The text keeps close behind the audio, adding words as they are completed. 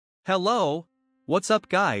Hello, what's up,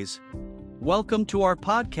 guys? Welcome to our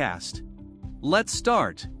podcast. Let's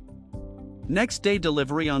start. Next day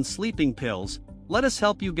delivery on sleeping pills. Let us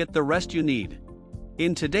help you get the rest you need.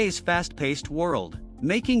 In today's fast-paced world,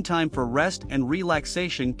 making time for rest and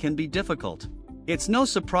relaxation can be difficult. It's no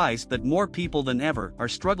surprise that more people than ever are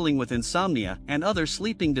struggling with insomnia and other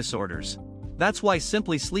sleeping disorders. That's why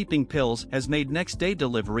Simply Sleeping Pills has made next day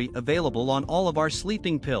delivery available on all of our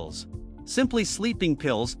sleeping pills. Simply Sleeping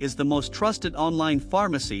Pills is the most trusted online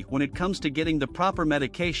pharmacy when it comes to getting the proper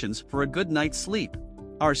medications for a good night's sleep.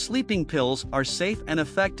 Our sleeping pills are safe and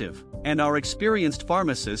effective, and our experienced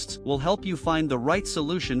pharmacists will help you find the right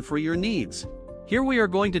solution for your needs. Here we are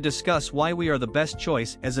going to discuss why we are the best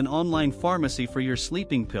choice as an online pharmacy for your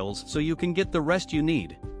sleeping pills so you can get the rest you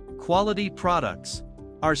need. Quality products.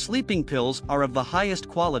 Our sleeping pills are of the highest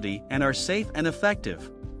quality and are safe and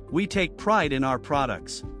effective. We take pride in our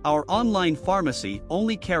products. Our online pharmacy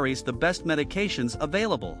only carries the best medications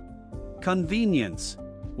available. Convenience.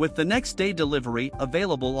 With the next day delivery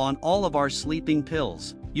available on all of our sleeping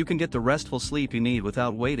pills, you can get the restful sleep you need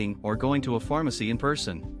without waiting or going to a pharmacy in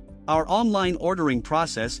person. Our online ordering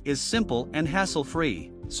process is simple and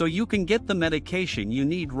hassle-free, so you can get the medication you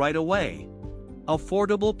need right away.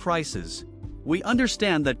 Affordable prices. We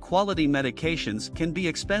understand that quality medications can be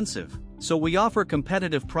expensive, so we offer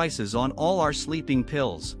competitive prices on all our sleeping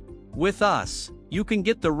pills. With us, you can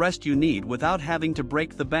get the rest you need without having to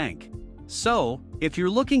break the bank. So, if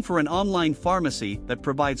you're looking for an online pharmacy that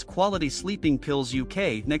provides quality sleeping pills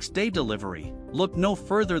UK next day delivery, look no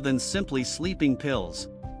further than Simply Sleeping Pills.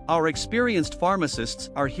 Our experienced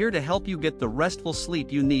pharmacists are here to help you get the restful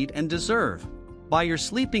sleep you need and deserve. Buy your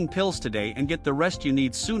sleeping pills today and get the rest you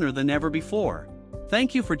need sooner than ever before.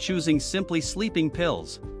 Thank you for choosing Simply Sleeping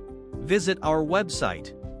Pills. Visit our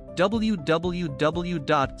website,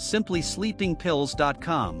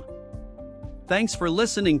 www.simplysleepingpills.com. Thanks for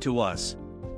listening to us.